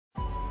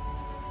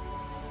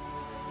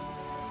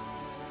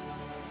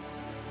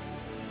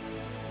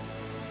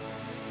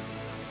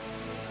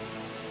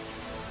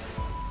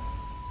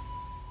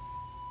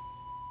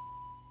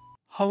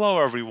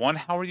Hello everyone,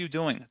 how are you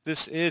doing?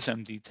 This is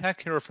MD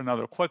Tech here for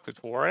another quick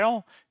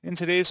tutorial. In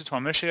today's tutorial,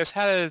 I'm going to show you guys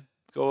how to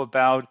go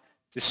about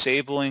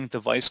disabling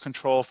device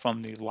control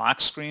from the lock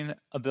screen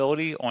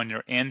ability on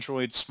your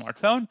Android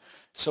smartphone.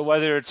 So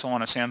whether it's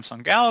on a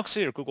Samsung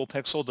Galaxy or Google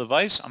Pixel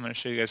device, I'm going to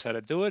show you guys how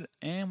to do it.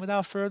 And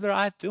without further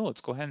ado,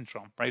 let's go ahead and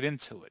jump right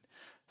into it.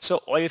 So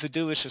all you have to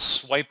do is just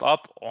swipe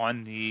up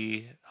on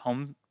the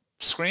home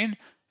screen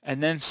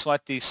and then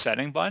select the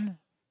setting button.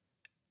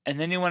 And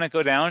then you want to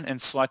go down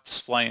and select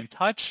display and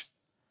touch.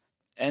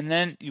 And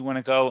then you want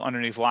to go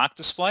underneath lock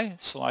display,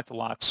 select the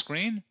lock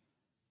screen.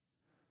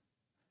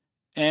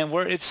 And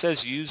where it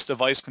says use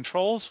device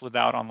controls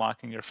without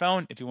unlocking your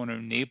phone, if you want to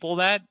enable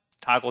that,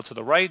 toggle to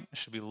the right. It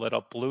should be lit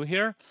up blue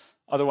here.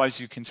 Otherwise,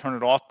 you can turn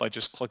it off by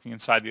just clicking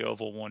inside the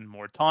oval one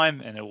more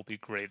time and it will be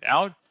grayed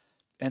out.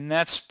 And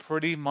that's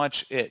pretty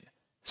much it.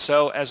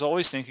 So as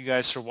always, thank you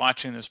guys for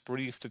watching this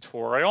brief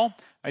tutorial.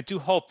 I do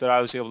hope that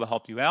I was able to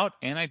help you out,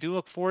 and I do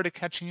look forward to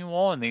catching you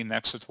all in the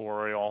next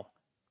tutorial.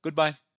 Goodbye.